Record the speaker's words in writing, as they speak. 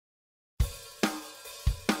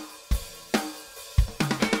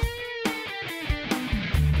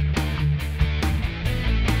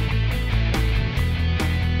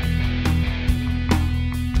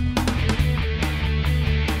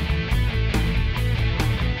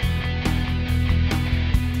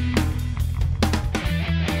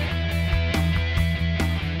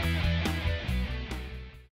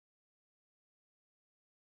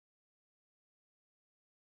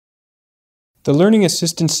The Learning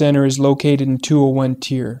Assistance Center is located in 201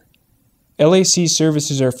 Tier. LAC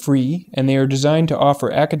services are free, and they are designed to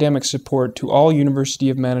offer academic support to all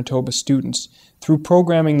University of Manitoba students through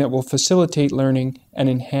programming that will facilitate learning and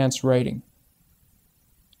enhance writing.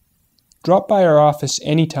 Drop by our office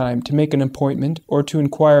anytime to make an appointment or to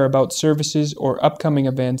inquire about services or upcoming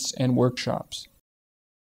events and workshops.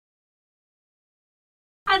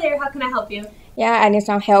 Hi there, how can I help you? Yeah, I need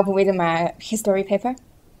some help with my history paper.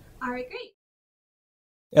 All right, great.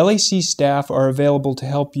 LAC staff are available to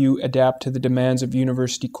help you adapt to the demands of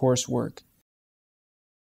university coursework.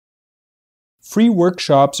 Free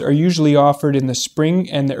workshops are usually offered in the spring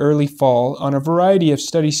and the early fall on a variety of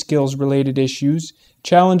study skills related issues,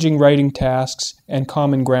 challenging writing tasks, and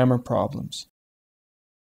common grammar problems.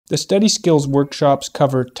 The study skills workshops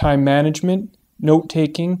cover time management,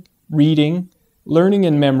 note-taking, reading, learning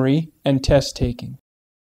and memory, and test taking.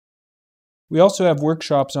 We also have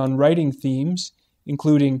workshops on writing themes,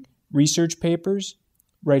 including research papers,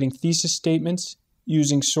 writing thesis statements,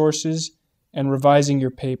 using sources, and revising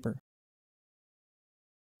your paper.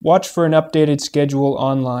 Watch for an updated schedule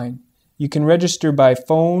online. You can register by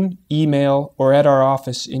phone, email, or at our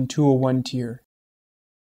office in 201 Tier.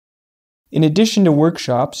 In addition to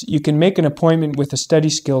workshops, you can make an appointment with a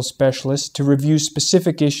study skills specialist to review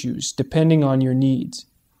specific issues depending on your needs.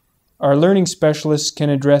 Our learning specialists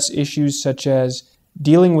can address issues such as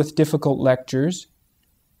dealing with difficult lectures,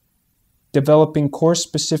 developing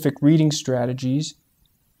course-specific reading strategies,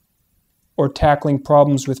 or tackling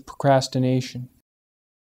problems with procrastination.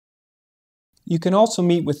 You can also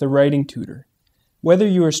meet with a writing tutor. Whether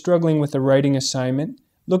you are struggling with a writing assignment,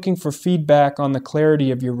 looking for feedback on the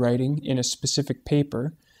clarity of your writing in a specific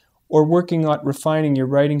paper, or working on refining your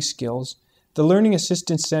writing skills, the Learning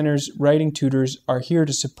Assistance Center's writing tutors are here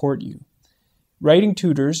to support you. Writing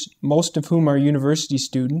tutors, most of whom are university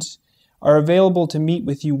students, are available to meet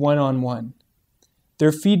with you one-on-one.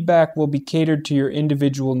 Their feedback will be catered to your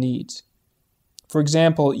individual needs. For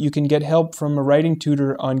example, you can get help from a writing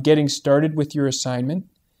tutor on getting started with your assignment,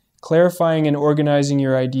 clarifying and organizing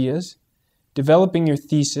your ideas, developing your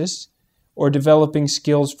thesis, or developing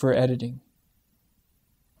skills for editing.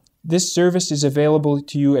 This service is available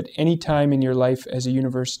to you at any time in your life as a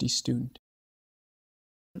university student.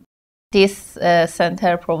 This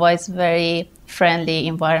center provides very friendly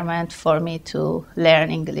environment for me to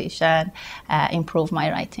learn English and improve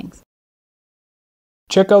my writings.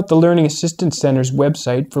 Check out the Learning Assistance Center's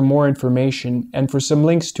website for more information and for some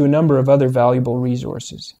links to a number of other valuable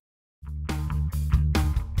resources.